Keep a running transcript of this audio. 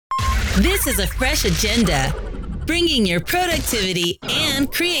This is a fresh agenda, bringing your productivity and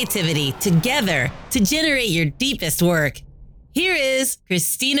creativity together to generate your deepest work. Here is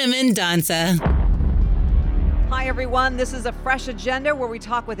Cristina Mendonsa. Hi, everyone. This is a fresh agenda where we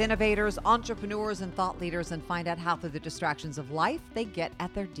talk with innovators, entrepreneurs, and thought leaders and find out how, through the distractions of life, they get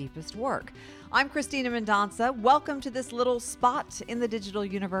at their deepest work. I'm Cristina Mendonsa. Welcome to this little spot in the digital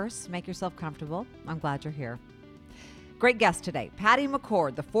universe. Make yourself comfortable. I'm glad you're here. Great guest today, Patty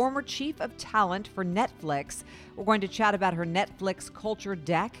McCord, the former chief of talent for Netflix. We're going to chat about her Netflix culture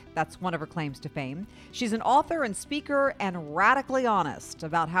deck. That's one of her claims to fame. She's an author and speaker and radically honest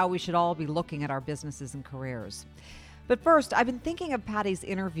about how we should all be looking at our businesses and careers. But first, I've been thinking of Patty's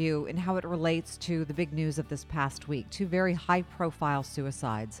interview and how it relates to the big news of this past week, two very high-profile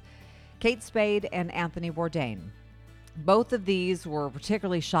suicides, Kate Spade and Anthony Bourdain. Both of these were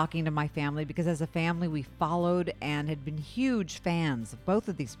particularly shocking to my family because as a family we followed and had been huge fans of both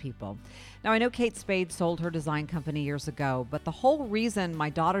of these people. Now I know Kate Spade sold her design company years ago, but the whole reason my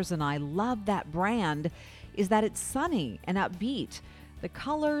daughters and I love that brand is that it's sunny and upbeat. The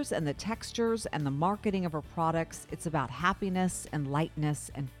colors and the textures and the marketing of her products, it's about happiness and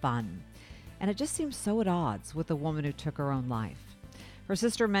lightness and fun. And it just seems so at odds with the woman who took her own life. Her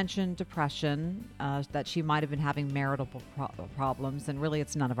sister mentioned depression, that she might have been having marital problems, and really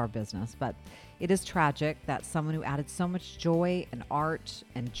it's none of our business. But it is tragic that someone who added so much joy and art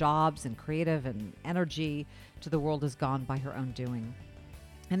and jobs and creative and energy to the world is gone by her own doing.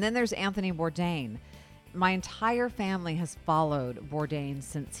 And then there's Anthony Bourdain. My entire family has followed Bourdain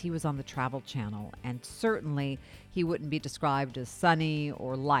since he was on the Travel Channel, and certainly he wouldn't be described as sunny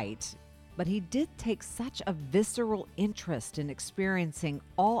or light. But he did take such a visceral interest in experiencing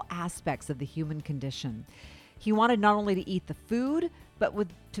all aspects of the human condition. He wanted not only to eat the food, but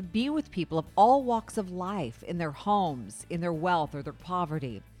to be with people of all walks of life, in their homes, in their wealth or their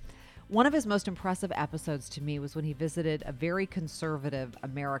poverty. One of his most impressive episodes to me was when he visited a very conservative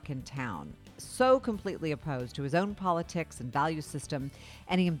American town, so completely opposed to his own politics and value system,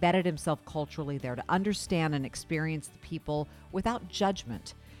 and he embedded himself culturally there to understand and experience the people without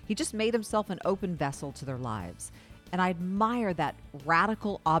judgment. He just made himself an open vessel to their lives. And I admire that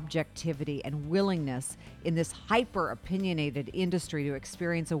radical objectivity and willingness in this hyper-opinionated industry to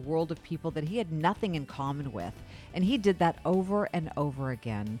experience a world of people that he had nothing in common with. And he did that over and over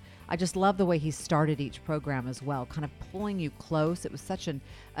again. I just love the way he started each program as well, kind of pulling you close. It was such an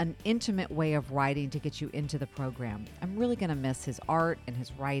intimate way of writing to get you into the program. I'm really going to miss his art and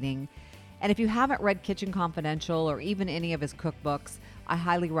his writing. And if you haven't read Kitchen Confidential or even any of his cookbooks, I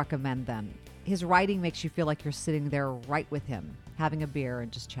highly recommend them. His writing makes you feel like you're sitting there right with him, having a beer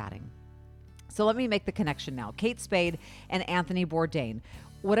and just chatting. So let me make the connection now. Kate Spade and Anthony Bourdain.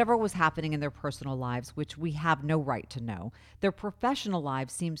 Whatever was happening in their personal lives, which we have no right to know, their professional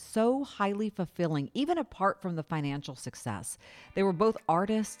lives seemed so highly fulfilling, even apart from the financial success. They were both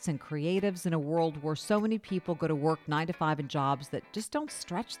artists and creatives in a world where so many people go to work 9 to 5 in jobs that just don't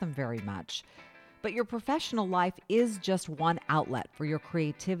stretch them very much. But your professional life is just one outlet for your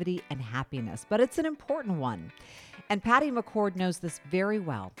creativity and happiness, but it's an important one. And Patty McCord knows this very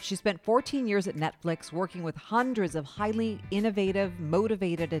well. She spent 14 years at Netflix working with hundreds of highly innovative,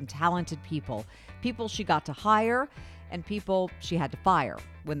 motivated, and talented people. People she got to hire and people she had to fire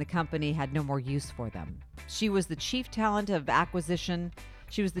when the company had no more use for them. She was the chief of talent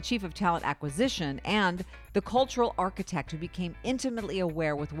acquisition and the cultural architect who became intimately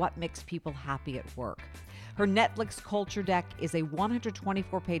aware with what makes people happy at work. Her Netflix culture deck is a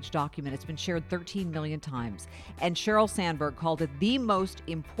 124-page document. It's been shared 13 million times. And Sheryl Sandberg called it the most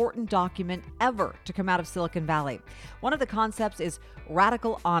important document ever to come out of Silicon Valley. One of the concepts is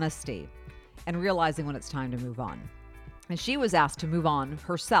radical honesty and realizing when it's time to move on. And she was asked to move on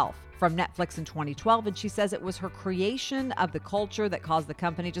herself from Netflix in 2012, and she says it was her creation of the culture that caused the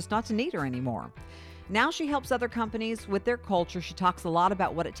company just not to need her anymore. Now she helps other companies with their culture. She talks a lot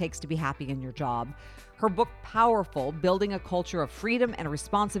about what it takes to be happy in your job. Her book, Powerful, Building a Culture of Freedom and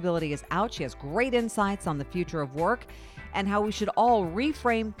Responsibility, is out. She has great insights on the future of work and how we should all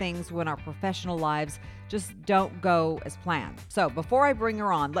reframe things when our professional lives just don't go as planned. So before I bring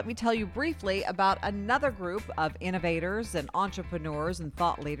her on, let me tell you briefly about another group of innovators and entrepreneurs and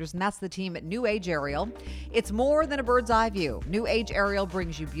thought leaders, and that's the team at New Age Aerial. It's more than a bird's eye view. New Age Aerial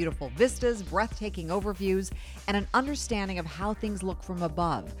brings you beautiful vistas, breathtaking overviews, and an understanding of how things look from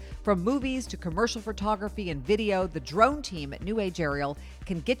above. From movies to commercial photography and video, the drone team at New Age Aerial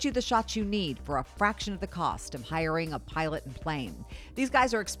can get you the shots you need for a fraction of the cost of hiring a pilot and plane. These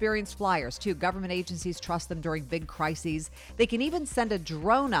guys are experienced flyers too. Government agencies trust them during big crises. They can even send a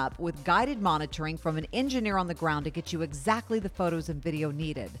drone up with guided monitoring from an engineer on the ground to get you exactly the photos and video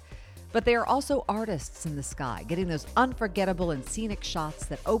needed. But they are also artists in the sky, getting those unforgettable and scenic shots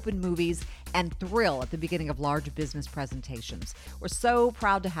that open movies and thrill at the beginning of large business presentations. We're so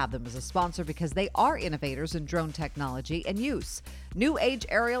proud to have them as a sponsor because they are innovators in drone technology and use. New Age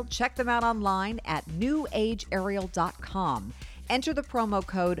Aerial, check them out online at newageaerial.com. Enter the promo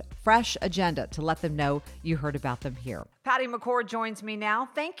code FRESHAGENDA to let them know you heard about them here. Patty McCord joins me now.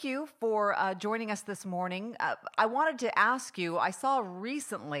 Thank you for joining us this morning. I wanted to ask you, I saw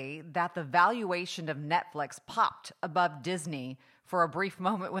recently that the valuation of Netflix popped above Disney for a brief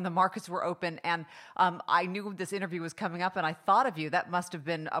moment when the markets were open. And I knew this interview was coming up and I thought of you. That must have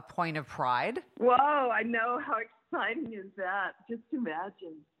been a point of pride. Whoa, I know. How exciting is that? Just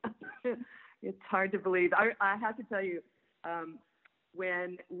imagine. It's hard to believe. I have to tell you,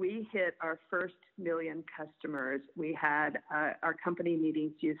 when we hit our first million customers, we had our company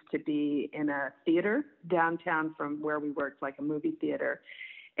meetings used to be in a theater downtown from where we worked, like a movie theater.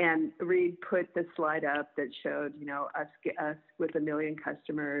 And Reed put the slide up that showed, us with 1 million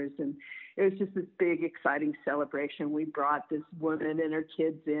customers. And it was just this big, exciting celebration. We brought this woman and her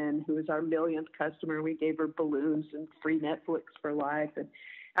kids in who was our millionth customer. We gave her balloons and free Netflix for life. And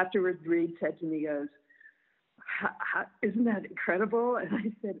afterwards, Reed said to me, he goes, isn't that incredible? And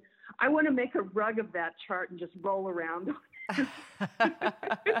I said, I want to make a rug of that chart and just roll around on it.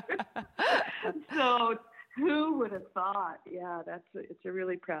 So who would have thought? Yeah, it's a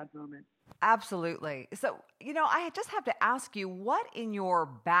really proud moment. Absolutely. So, I just have to ask you, what in your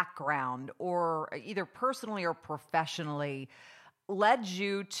background, or either personally or professionally, led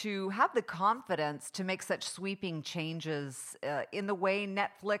you to have the confidence to make such sweeping changes in the way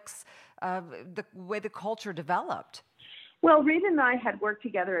Netflix, the way the culture developed? Well, Reed and I had worked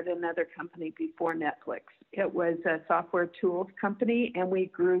together at another company before Netflix. It was a software tools company, and we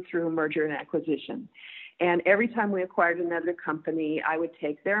grew through merger and acquisition. And every time we acquired another company, I would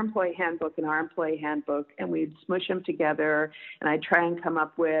take their employee handbook and our employee handbook, and we'd smush them together, and I'd try and come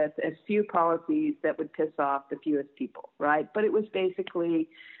up with as few policies that would piss off the fewest people, right? But it was basically,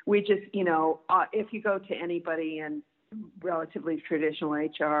 we just, if you go to anybody in relatively traditional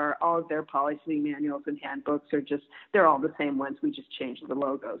HR, all of their policy manuals and handbooks are just, they're all the same ones. We just changed the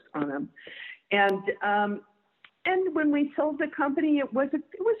logos on them. And when we sold the company, it was a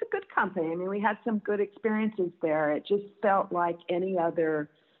good company. I mean, we had some good experiences there. It just felt like any other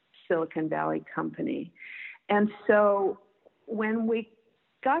Silicon Valley company. And so when we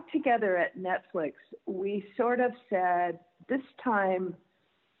got together at Netflix, we sort of said, this time,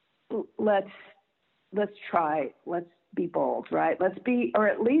 let's try, let's be bold, right? Let's be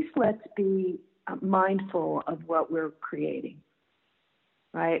mindful of what we're creating.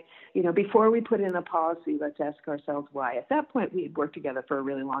 Right? Before we put in a policy, let's ask ourselves why. At that point, we had worked together for a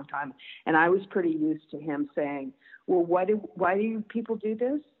really long time, and I was pretty used to him saying, well, why do people do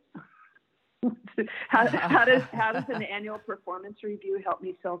this? how does an annual performance review help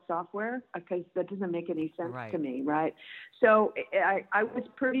me sell software? Because that doesn't make any sense to me, right? So I was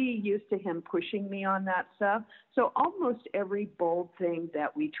pretty used to him pushing me on that stuff. So almost every bold thing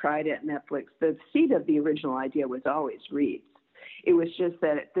that we tried at Netflix, the seed of the original idea was always Reed's. It was just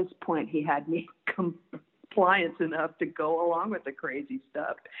that at this point he had me compliant enough to go along with the crazy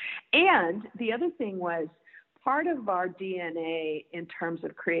stuff. And the other thing was, part of our DNA in terms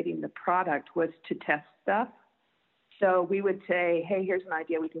of creating the product was to test stuff. So we would say, hey, here's an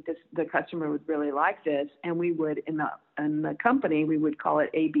idea. We think the customer would really like this. And we would, in the company, we would call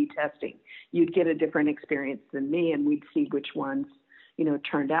it A/B testing. You'd get a different experience than me, and we'd see which ones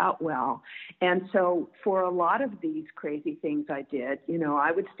turned out well. And so for a lot of these crazy things I did,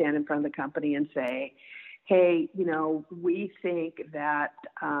 I would stand in front of the company and say, hey, we think that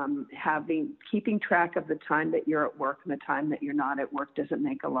keeping track of the time that you're at work and the time that you're not at work doesn't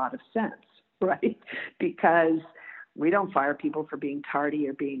make a lot of sense, right? Because we don't fire people for being tardy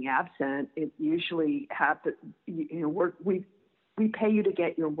or being absent. It usually happens, we pay you to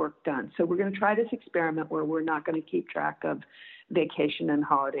get your work done. So we're going to try this experiment where we're not going to keep track of vacation and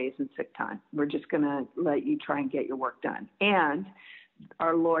holidays and sick time. We're just going to let you try and get your work done. And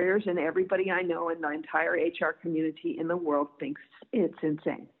our lawyers and everybody I know in the entire HR community in the world thinks it's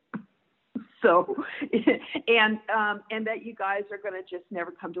insane. So, and that you guys are going to just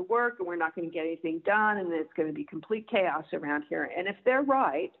never come to work, and we're not going to get anything done, and it's going to be complete chaos around here. And if they're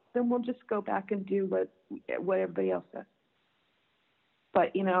right, then we'll just go back and do what everybody else does.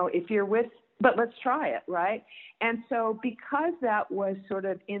 But, but let's try it, right? And so because that was sort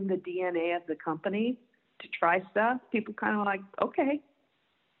of in the DNA of the company to try stuff, people kind of like, okay,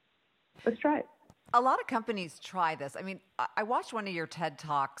 let's try it. A lot of companies try this. I mean, I watched one of your TED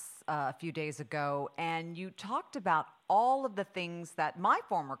Talks a few days ago, and you talked about all of the things that my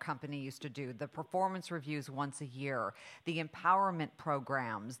former company used to do, the performance reviews once a year, the empowerment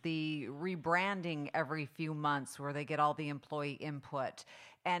programs, the rebranding every few months where they get all the employee input.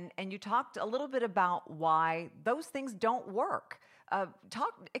 And you talked a little bit about why those things don't work.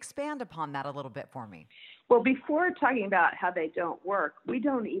 Expand upon that a little bit for me. Well, before talking about how they don't work, we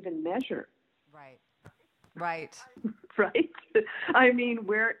don't even measure. Right. Right. I mean,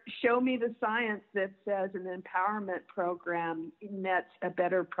 show me the science that says an empowerment program nets a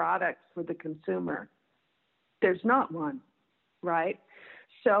better product for the consumer. There's not one, right?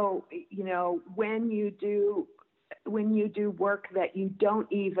 So, when you do work that you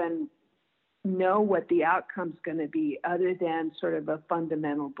don't even know what the outcome's going to be other than sort of a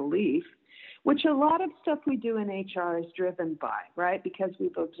fundamental belief, which a lot of stuff we do in HR is driven by, right? Because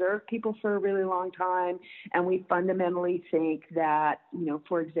we've observed people for a really long time, and we fundamentally think that,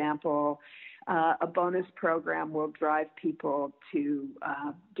 for example, a bonus program will drive people to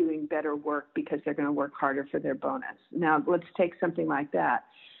doing better work because they're going to work harder for their bonus. Now, let's take something like that.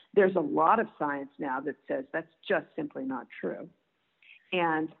 There's a lot of science now that says that's just simply not true.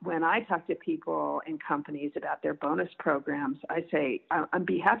 And when I talk to people in companies about their bonus programs, I say, I'd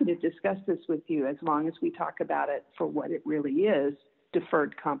be happy to discuss this with you as long as we talk about it for what it really is,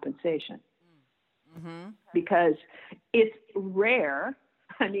 deferred compensation. Mm-hmm. Because it's rare,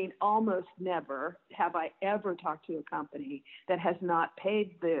 almost never have I ever talked to a company that has not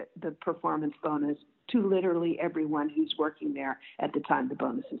paid the performance bonus to literally everyone who's working there at the time the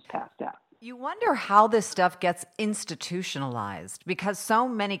bonus is passed out. You wonder how this stuff gets institutionalized, because so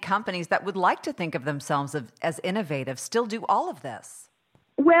many companies that would like to think of themselves as innovative still do all of this.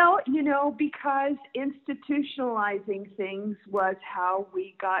 Well, because institutionalizing things was how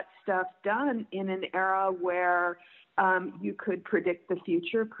we got stuff done in an era where you could predict the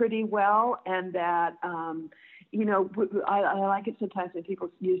future pretty well, and that, I like it sometimes when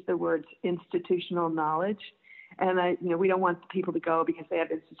people use the words institutional knowledge. And we don't want people to go because they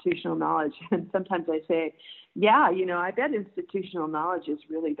have institutional knowledge. And sometimes I say, yeah, I bet institutional knowledge is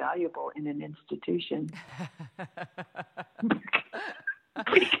really valuable in an institution.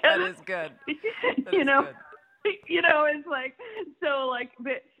 That is good. It's like, so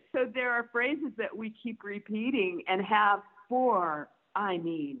there are phrases that we keep repeating and have for,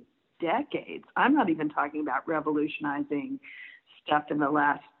 decades. I'm not even talking about revolutionizing stuff in the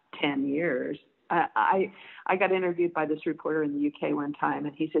last 10 years. I got interviewed by this reporter in the UK one time,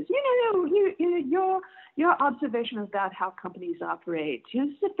 and he says, your observation about how companies operate, this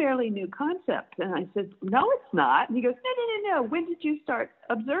is a fairly new concept. And I said, no, it's not. And he goes, no. When did you start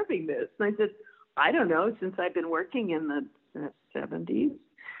observing this? And I said, I don't know, since I've been working in the 70s.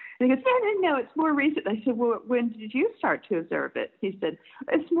 And he goes, no, it's more recent. I said, well, when did you start to observe it? He said,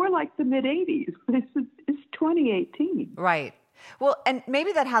 it's more like the mid-'80s. I said, it's 2018. Right. Well, and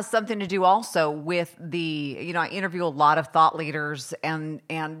maybe that has something to do also with I interview a lot of thought leaders, and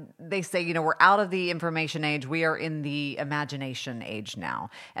they say, we're out of the information age. We are in the imagination age now.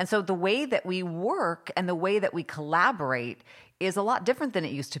 And so the way that we work and the way that we collaborate is a lot different than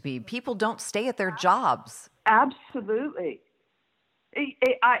it used to be. People don't stay at their jobs. Absolutely.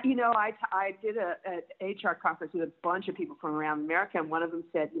 I did an HR conference with a bunch of people from around America, and one of them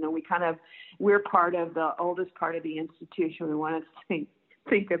said, we're part of the oldest part of the institution. We want to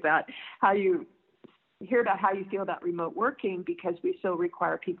think about how you feel about remote working, because we still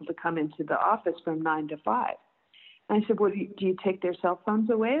require people to come into the office from 9 to 5. And I said, well, do you take their cell phones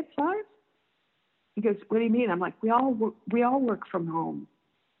away at 5? He goes, what do you mean? I'm like, we all work from home.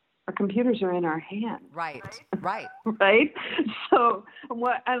 Our computers are in our hand. Right. Right. So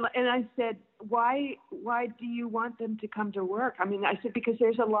and I said, why do you want them to come to work? I said, because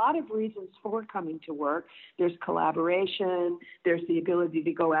there's a lot of reasons for coming to work. There's collaboration. There's the ability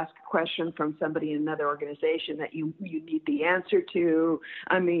to go ask a question from somebody in another organization that you need the answer to.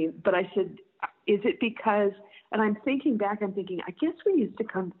 But I said, is it because, and I'm thinking back, I guess we used to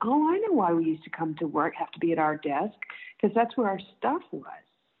come, I know why we used to come to work, have to be at our desk, because that's where our stuff was.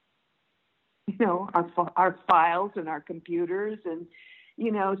 Our files and our computers, and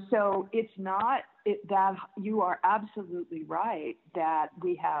so it's not that you are absolutely right that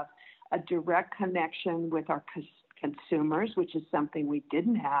we have a direct connection with our consumers, which is something we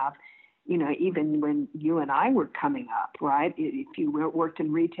didn't have, even when you and I were coming up, right? If you worked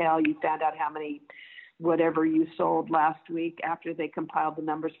in retail, you found out how many whatever you sold last week after they compiled the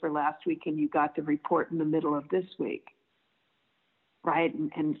numbers for last week, and you got the report in the middle of this week. Right.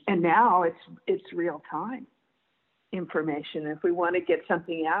 And now it's real time information. If we want to get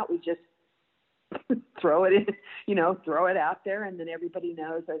something out, we just throw it in, throw it out there, and then everybody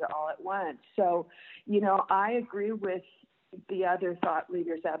knows it all at once. So, I agree with the other thought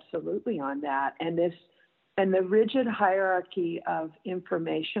leaders absolutely on that. And the rigid hierarchy of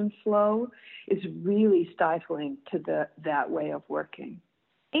information flow is really stifling to that way of working.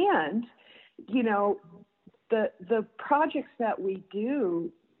 And, the projects that we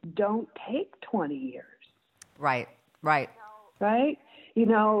do don't take 20 years. Right. Right?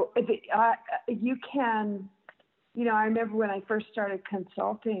 You can, I remember when I first started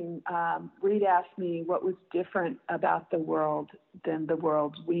consulting, Reed asked me what was different about the world than the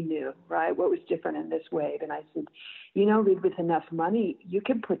world we knew, right? What was different in this wave? And I said, Reed, with enough money, you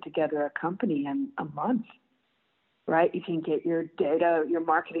can put together a company in a month, right? You can get your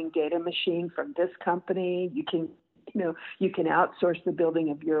marketing data machine from this company. You can, you can outsource the building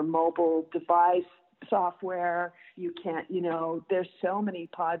of your mobile device software. You can't, there's so many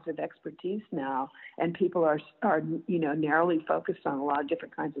pods of expertise now, and people are narrowly focused on a lot of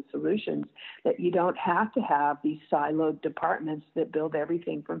different kinds of solutions, that you don't have to have these siloed departments that build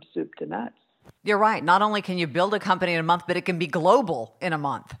everything from soup to nuts. You're right. Not only can you build a company in a month, but it can be global in a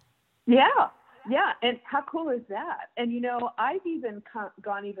month. Yeah. And how cool is that? And, I've even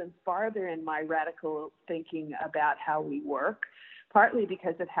gone even farther in my radical thinking about how we work, partly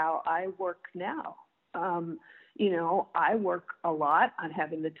because of how I work now. I work a lot on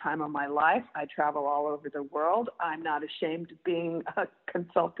having the time of my life. I travel all over the world. I'm not ashamed of being a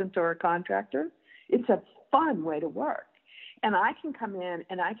consultant or a contractor. It's a fun way to work. And I can come in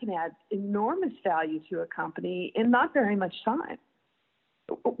and I can add enormous value to a company in not very much time.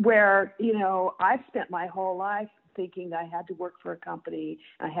 Where, I've spent my whole life thinking I had to work for a company,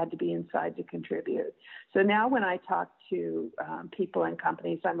 I had to be inside to contribute. So now when I talk to people and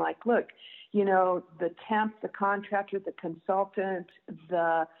companies, I'm like, look, the temp, the contractor, the consultant,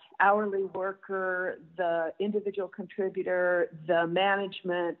 the hourly worker, the individual contributor, the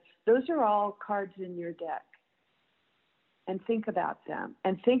management, those are all cards in your deck. And think about them.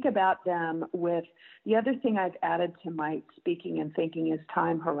 And think about them with the other thing I've added to my speaking and thinking is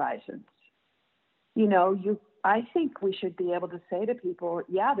time horizons. I think we should be able to say to people,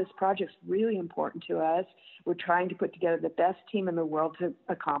 yeah, this project's really important to us. We're trying to put together the best team in the world to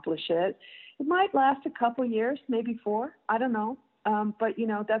accomplish it. It might last a couple years, maybe 4. I don't know. But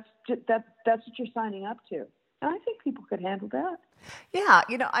that's what you're signing up to. And I think people could handle that. Yeah,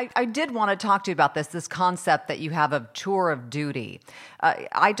 I did want to talk to you about this concept that you have of tour of duty.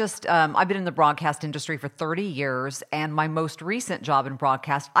 I've been in the broadcast industry for 30 years, and my most recent job in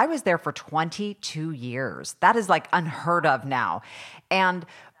broadcast, I was there for 22 years. That is like unheard of now. And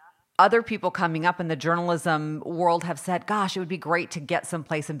other people coming up in the journalism world have said, gosh, it would be great to get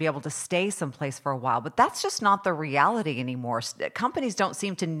someplace and be able to stay someplace for a while. But that's just not the reality anymore. Companies don't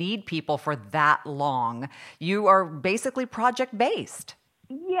seem to need people for that long. You are basically project-based.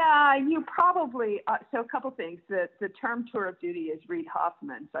 Yeah, you probably, so a couple things. The term tour of duty is Reid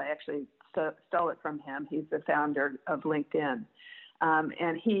Hoffman's. I actually stole it from him. He's the founder of LinkedIn.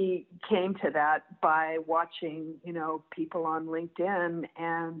 And he came to that by watching, people on LinkedIn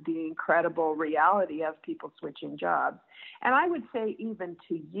and the incredible reality of people switching jobs. And I would say even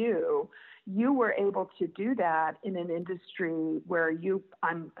to you were able to do that in an industry where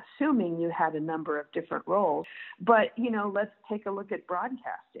I'm assuming you had a number of different roles. But, let's take a look at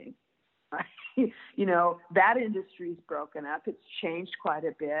broadcasting. That industry's broken up. It's changed quite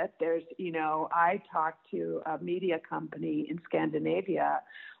a bit. There's, I talked to a media company in Scandinavia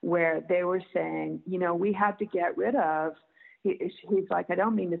where they were saying, we had to get rid of, he's like, I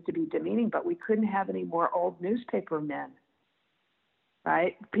don't mean this to be demeaning, but we couldn't have any more old newspaper men,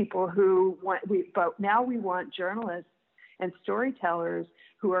 right? People who but now we want journalists and storytellers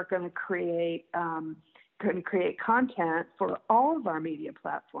who are going to create content for all of our media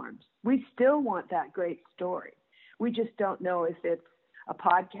platforms. We still want that great story. We just don't know if it's a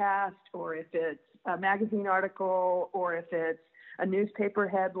podcast or if it's a magazine article or if it's a newspaper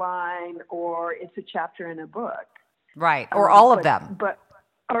headline or it's a chapter in a book. Right. Or all of them.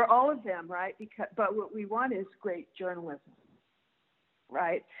 Or all of them, right? But what we want is great journalism,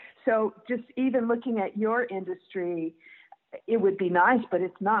 right? So just even looking at your industry, it would be nice, but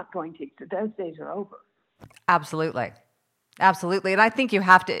it's not going to. Those days are over. Absolutely. Absolutely. And I think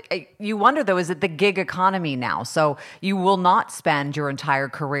you wonder though, is it the gig economy now? So you will not spend your entire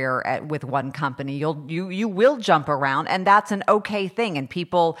career with one company. You will jump around, and that's an okay thing. And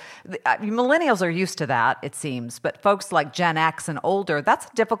millennials are used to that, it seems, but folks like Gen X and older, that's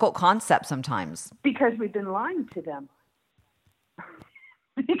a difficult concept sometimes. Because we've been lying to them.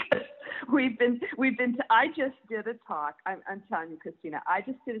 Because I just did a talk. I'm telling you, Cristina, I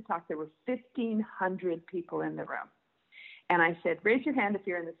just did a talk. There were 1,500 people in the room. And I said, raise your hand if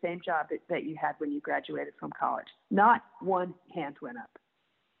you're in the same job that you had when you graduated from college. Not one hand went up.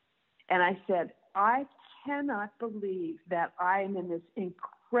 And I said, I cannot believe that I am in this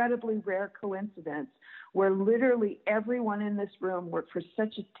incredibly rare coincidence where literally everyone in this room worked for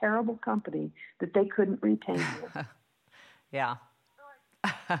such a terrible company that they couldn't retain you. Yeah.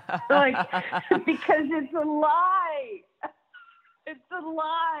 Because it's a lie. It's a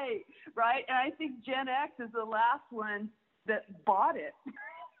lie, right? And I think Gen X is the last one that bought it.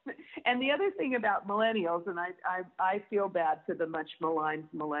 And the other thing about millennials, and I feel bad for the much maligned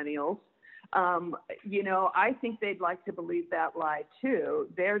millennials, I think they'd like to believe that lie too.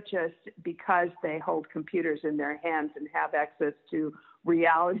 They're just, because they hold computers in their hands and have access to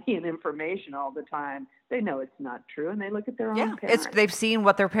reality and information all the time, they know it's not true, and they look at their own parents. They've seen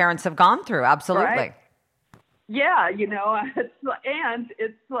what their parents have gone through. Absolutely. Right? Yeah,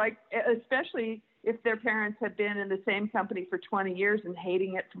 it's like, especially if their parents have been in the same company for 20 years and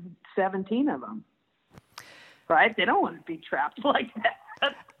hating it for 17 of them. Right? They don't want to be trapped like that.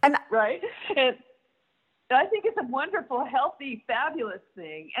 Right? And I think it's a wonderful, healthy, fabulous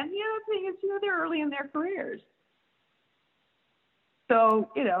thing. And the other thing is, they're early in their careers. So,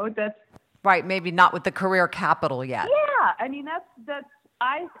 that's... Right, maybe not with the career capital yet. Yeah, I mean,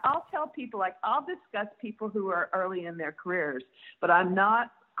 I'll tell people, I'll discuss people who are early in their careers, but I'm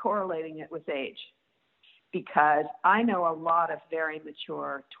not correlating it with age, because I know a lot of very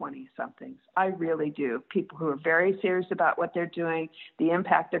mature 20-somethings. I really do. People who are very serious about what they're doing, the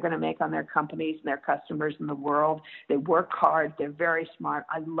impact they're going to make on their companies and their customers and the world. They work hard. They're very smart.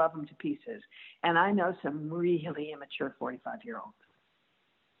 I love them to pieces. And I know some really immature 45-year-olds.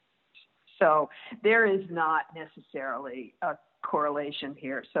 So there is not necessarily a correlation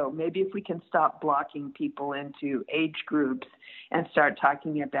here. So maybe if we can stop blocking people into age groups and start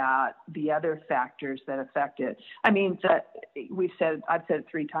talking about the other factors that affect it. I mean, I've said it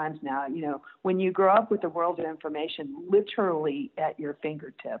 3 times now, when you grow up with the world of information literally at your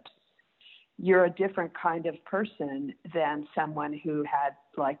fingertips, you're a different kind of person than someone who had,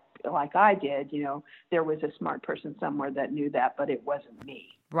 like I did, there was a smart person somewhere that knew that, but it wasn't me.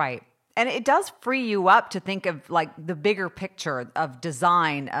 Right. And it does free you up to think of the bigger picture of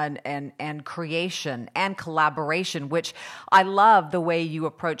design and creation and collaboration, which I love the way you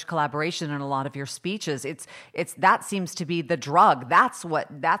approach collaboration in a lot of your speeches. It's that seems to be the drug. That's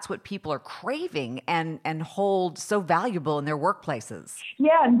what people are craving and hold so valuable in their workplaces.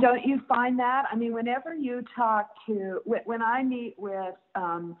 Yeah, and don't you find that? I mean, whenever you talk when I meet with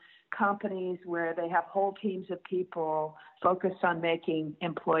companies where they have whole teams of people focused on making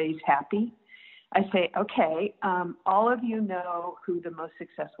employees happy, I say, okay, all of you know who the most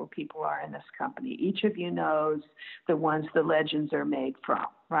successful people are in this company. Each of you knows the ones the legends are made from,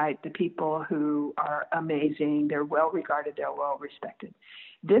 right? The people who are amazing, they're well regarded, they're well respected.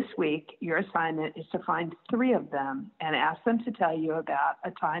 This week, your assignment is to find 3 of them and ask them to tell you about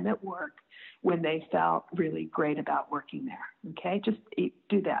a time at work when they felt really great about working there, okay? Just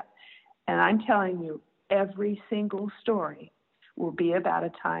do that. And I'm telling you, every single story will be about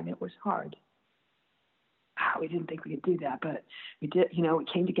a time it was hard. We didn't think we could do that, but we did. We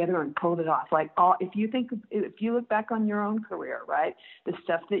came together and pulled it off. If you look back on your own career, right, the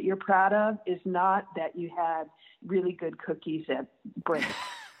stuff that you're proud of is not that you had really good cookies at break.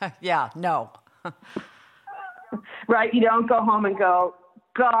 Yeah, no. Right? You don't go home and go,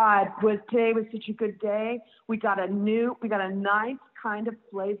 God, today was such a good day. We got a nice kind of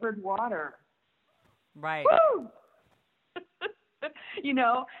flavored water. Right. Woo!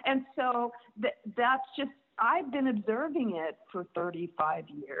 And so that's just, I've been observing it for 35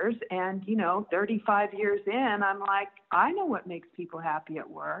 years. And, 35 years in, I'm like, I know what makes people happy at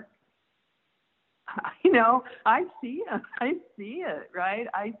work. I see it, right?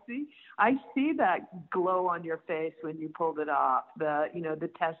 I see that glow on your face when you pulled it off, the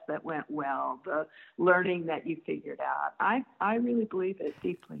test that went well, the learning that you figured out. I really believe it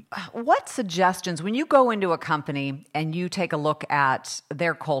deeply. What suggestions, when you go into a company and you take a look at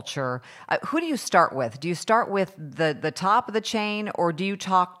their culture, who do you start with? Do you start with the top of the chain, or do you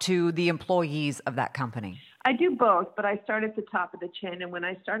talk to the employees of that company? I do both, but I start at the top of the chain. And when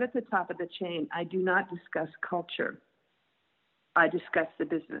I start at the top of the chain, I do not discuss culture. I discuss the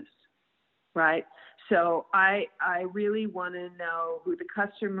business, right? So I really want to know who the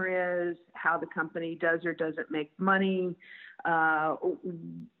customer is, how the company does or doesn't make money,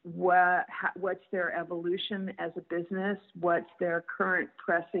 what's their evolution as a business, what's their current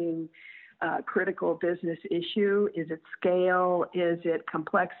pressing critical business issue? Is it scale? Is it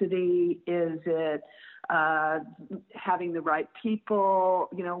complexity? Is it having the right people?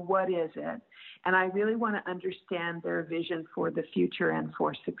 What is it? And I really want to understand their vision for the future and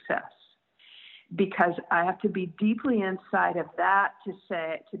for success, because I have to be deeply inside of that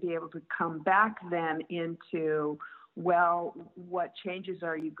to be able to come back then into, well, what changes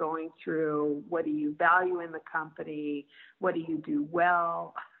are you going through? What do you value in the company? What do you do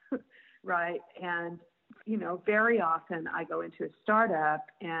well? Right? And, very often I go into a startup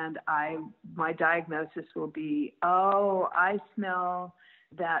and my diagnosis will be, I smell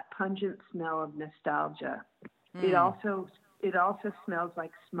that pungent smell of nostalgia. It also smells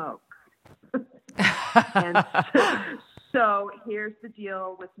like smoke. And so here's the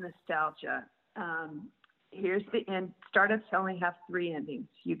deal with nostalgia. Here's the end. Startups only have 3 endings.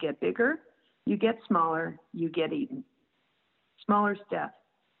 You get bigger, you get smaller, you get eaten. Smaller's death.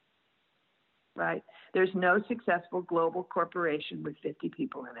 Right? There's no successful global corporation with 50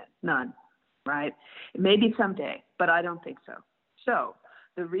 people in it. None. Right? Maybe someday, but I don't think so. So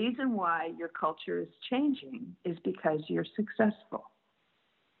the reason why your culture is changing is because you're successful.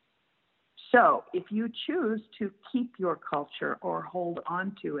 So if you choose to keep your culture or hold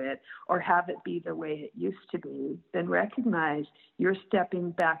on to it or have it be the way it used to be, then recognize you're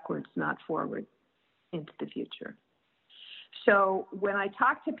stepping backwards, not forward into the future. So when I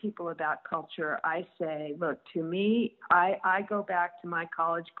talk to people about culture, I say, look, to me, I go back to my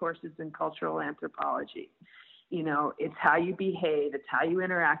college courses in cultural anthropology. It's how you behave. It's how you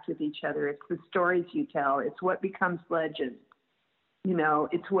interact with each other. It's the stories you tell. It's what becomes legend.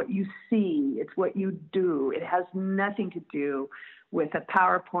 It's what you see. It's what you do. It has nothing to do with a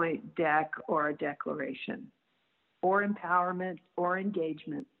PowerPoint deck or a declaration or empowerment or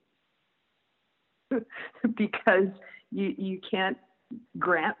engagement because you can't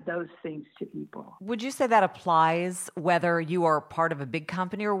grant those things to people. Would you say that applies whether you are part of a big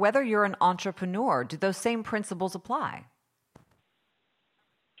company or whether you're an entrepreneur? Do those same principles apply?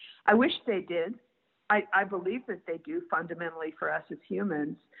 I wish they did. I believe that they do fundamentally for us as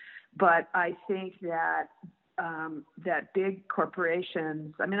humans, but I think that that big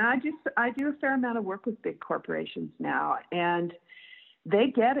corporations, I do a fair amount of work with big corporations now, and they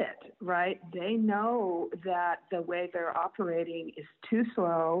get it, right? They know that the way they're operating is too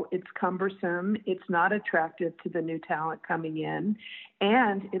slow, it's cumbersome, it's not attractive to the new talent coming in,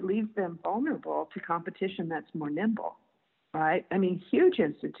 and it leaves them vulnerable to competition that's more nimble. Right? Huge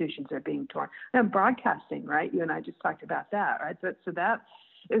institutions are being torn. And broadcasting, right? You and I just talked about that, right? So that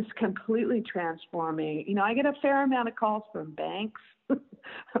is completely transforming. I get a fair amount of calls from banks,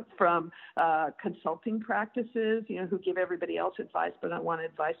 from consulting practices, who give everybody else advice, but don't want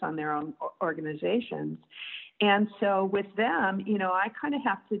advice on their own organizations. And so with them, I kind of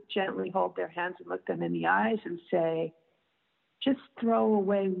have to gently hold their hands and look them in the eyes and say, just throw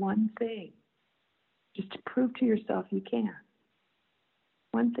away one thing. Just to prove to yourself you can.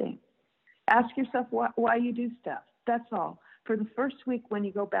 One thing. Ask yourself why you do stuff. That's all. For the first week when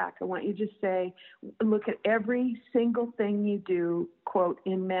you go back, I want you to just say, look at every single thing you do, quote,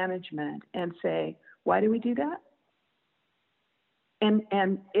 in management, and say, why do we do that? And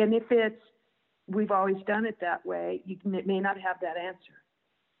if it's, we've always done it that way, you may not have that answer.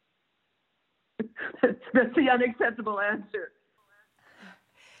 That's the unacceptable answer.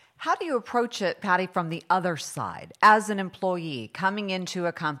 How do you approach it, Patty, from the other side as an employee coming into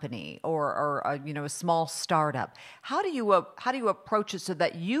a company or a small startup? How do you approach it so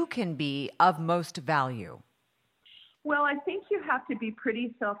that you can be of most value? Well, I think you have to be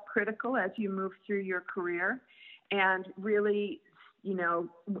pretty self-critical as you move through your career, and really,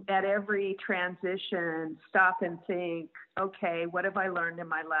 at every transition, stop and think, okay, what have I learned in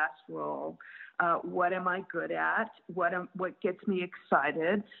my last role? What am I good at? What gets me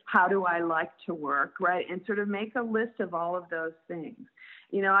excited? How do I like to work, right? And sort of make a list of all of those things.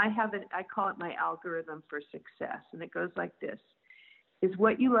 I call it my algorithm for success, and it goes like this. Is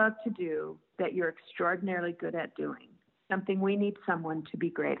what you love to do that you're extraordinarily good at doing, something we need someone to be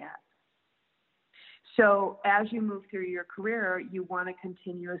great at. So as you move through your career, you want to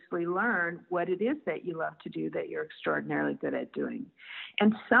continuously learn what it is that you love to do that you're extraordinarily good at doing.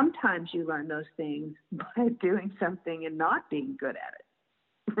 And sometimes you learn those things by doing something and not being good at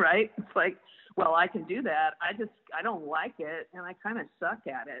it, right? It's like, well, I can do that. I don't like it, and I kind of suck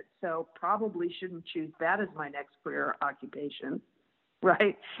at it. So probably shouldn't choose that as my next career occupation.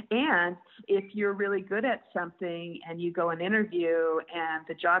 Right. And if you're really good at something and you go and interview and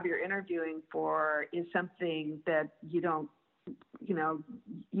the job you're interviewing for is something that you don't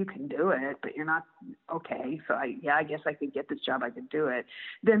you can do it, but you're not okay. So I guess I could get this job. I could do it.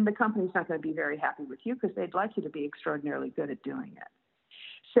 Then the company's not going to be very happy with you because they'd like you to be extraordinarily good at doing it.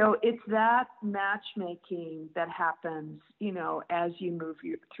 So it's that matchmaking that happens, as you move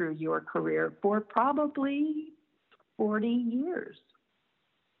through your career for probably 40 years.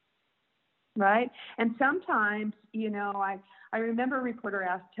 Right? And sometimes, I remember a reporter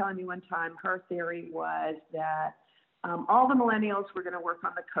telling me one time her theory was that all the millennials were going to work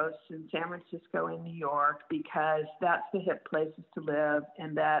on the coast in San Francisco and New York because that's the hip places to live,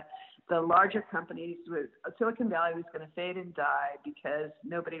 and that the larger companies, Silicon Valley was going to fade and die because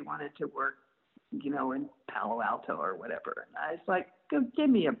nobody wanted to work, in Palo Alto or whatever. And I was like, give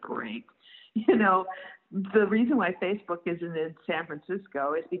me a break. The reason why Facebook isn't in San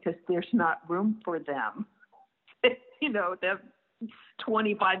Francisco is because there's not room for them. They have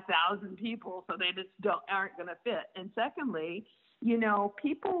 25,000 people, so they just aren't going to fit. And secondly,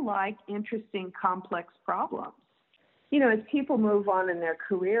 people like interesting, complex problems. As people move on in their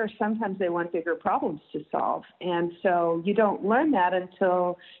career, sometimes they want bigger problems to solve. And so you don't learn that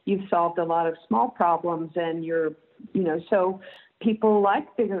until you've solved a lot of small problems and so people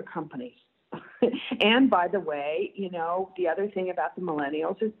like bigger companies. And by the way, the other thing about the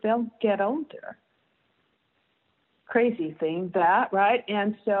millennials is they'll get older. Crazy thing that, right?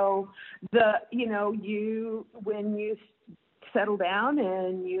 And so when you settle down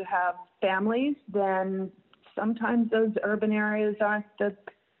and you have families, then sometimes those urban areas aren't the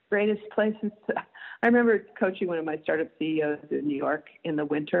greatest places I remember coaching one of my startup CEOs in New York in the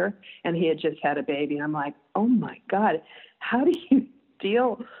winter, and he had just had a baby. And I'm like, oh my God, how do you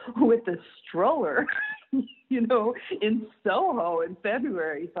deal with the stroller, in Soho in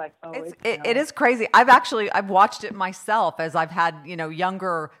February? It's like, it is crazy. I've watched it myself as I've had,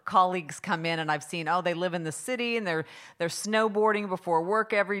 younger colleagues come in, and I've seen, they live in the city and they're snowboarding before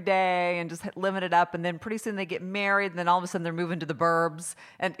work every day and just living it up. And then pretty soon they get married, and then all of a sudden they're moving to the burbs.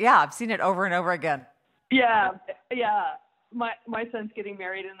 And yeah, I've seen it over and over again. Yeah. My son's getting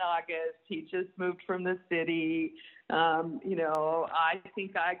married in August. He just moved from the city. I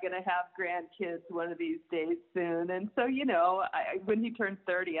think I'm going to have grandkids one of these days soon. And so, when he turned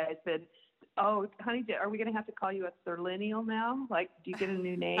 30, I said, oh, honey, are we going to have to call you a Thurlineal now? Like, do you get a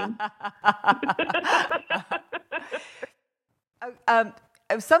new name?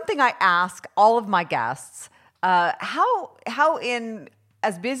 Something I ask all of my guests, how in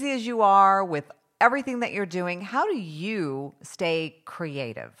as busy as you are with everything that you're doing, how do you stay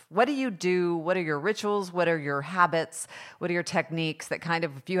creative? What do you do? What are your rituals? What are your habits? What are your techniques that kind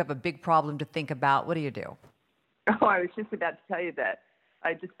of, if you have a big problem to think about, what do you do? Oh, I was just about to tell you that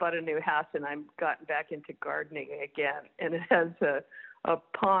I just bought a new house and I'm gotten back into gardening again, and it has a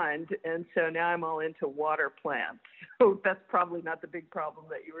pond, and so now I'm all into water plants. So that's probably not the big problem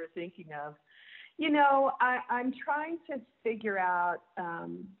that you were thinking of. I'm trying to figure out,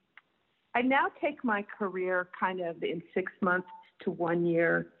 I now take my career kind of in 6 months to 1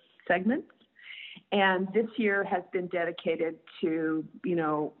 year segments. And this year has been dedicated to,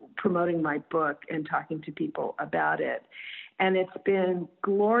 promoting my book and talking to people about it. And it's been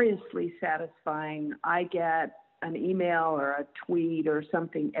gloriously satisfying. I get an email or a tweet or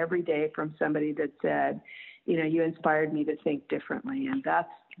something every day from somebody that said, you inspired me to think differently. And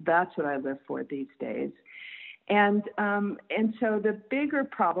that's what I live for these days. And so the bigger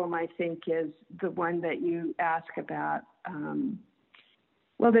problem, I think, is the one that you ask about.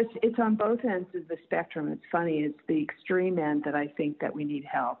 It's on both ends of the spectrum. It's funny. It's the extreme end that I think that we need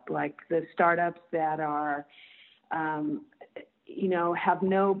help, like the startups that are,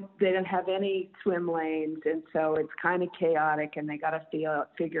 they don't have any swim lanes. And so it's kind of chaotic, and they got to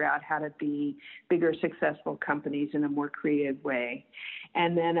figure out how to be bigger, successful companies in a more creative way.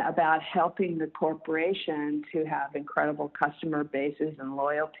 And then about helping the corporation to have incredible customer bases and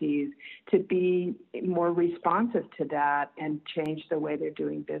loyalties, to be more responsive to that and change the way they're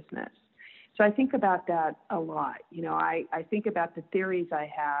doing business. So I think about that a lot. I think about the theories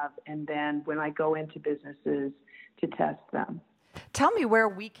I have, and then when I go into businesses to test them. Tell me where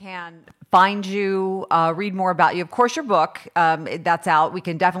we can find you, read more about you. Of course, your book, that's out. We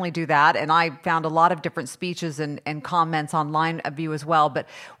can definitely do that. And I found a lot of different speeches and comments online of you as well. But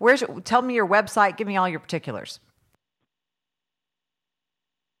tell me your website. Give me all your particulars.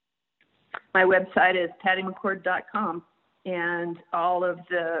 My website is pattymccord.com, and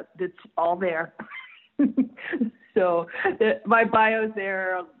it's all there. So my bio's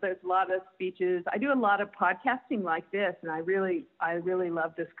there. There's a lot of speeches. I do a lot of podcasting like this, and I really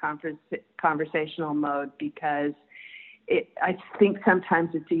love this conversational mode because I think sometimes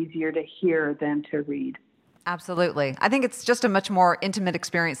it's easier to hear than to read. Absolutely. I think it's just a much more intimate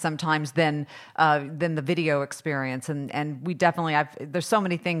experience sometimes than the video experience. And we definitely, there's so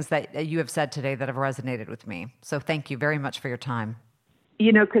many things that you have said today that have resonated with me. So thank you very much for your time.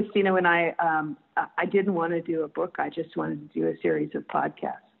 You know, Cristina, when I didn't want to do a book, I just wanted to do a series of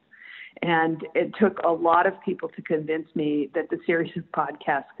podcasts. And it took a lot of people to convince me that the series of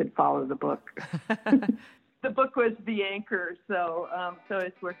podcasts could follow the book. The book was the anchor, so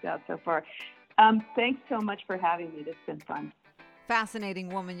it's worked out so far. Thanks so much for having me. It's been fun. Fascinating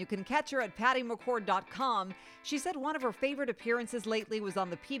woman. You can catch her at PattyMcCord.com. She said one of her favorite appearances lately was on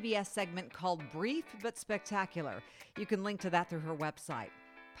the PBS segment called Brief but Spectacular. You can link to that through her website.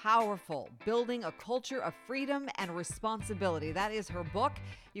 Powerful, Building a Culture of Freedom and Responsibility. That is her book.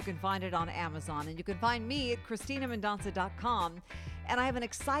 You can find it on Amazon. And you can find me at CristinaMendonsa.com. And I have an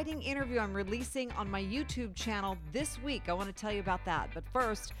exciting interview I'm releasing on my YouTube channel this week. I want to tell you about that. But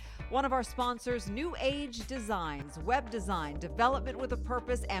first, one of our sponsors, New Age Designs, web design, development with a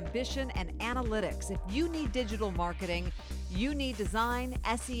purpose, ambition, and analytics. If you need digital marketing, you need design,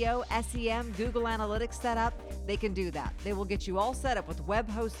 SEO, SEM, Google Analytics set up, they can do that. They will get you all set up with web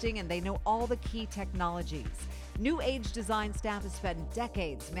hosting, and they know all the key technologies. New Age Design staff has spent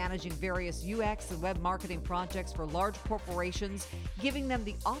decades managing various UX and web marketing projects for large corporations, giving them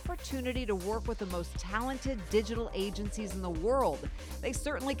the opportunity to work with the most talented digital agencies in the world. They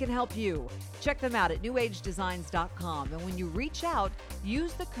certainly can help you. Check them out at newagedesigns.com. And when you reach out,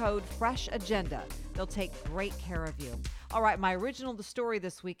 use the code FRESHAGENDA. They'll take great care of you. All right, my original The Story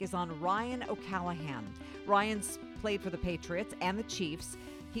this week is on Ryan O'Callahan. Ryan's played for the Patriots and the Chiefs.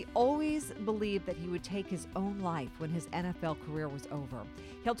 He always believed that he would take his own life when his NFL career was over.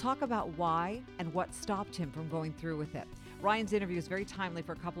 He'll talk about why and what stopped him from going through with it. Ryan's interview is very timely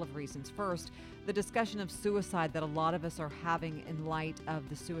for a couple of reasons. First, the discussion of suicide that a lot of us are having in light of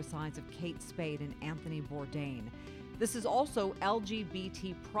the suicides of Kate Spade and Anthony Bourdain. This is also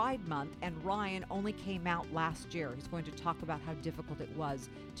LGBT Pride Month, and Ryan only came out last year. He's going to talk about how difficult it was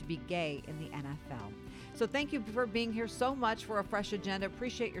to be gay in the NFL. So thank you for being here so much for A Fresh Agenda.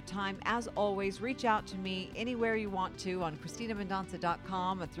 Appreciate your time. As always, reach out to me anywhere you want to on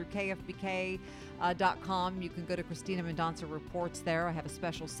CristinaMendonsa.com or through KFBK.com. You can go to Cristina Mendonsa Reports there. I have a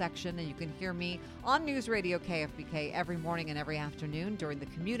special section, and you can hear me on News Radio KFBK every morning and every afternoon during the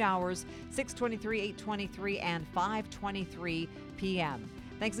commute hours, 6:23, 8:23, and 5:23 p.m.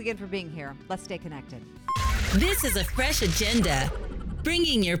 Thanks again for being here. Let's stay connected. This is A Fresh Agenda,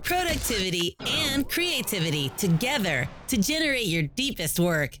 bringing your productivity and creativity together to generate your deepest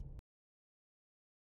work.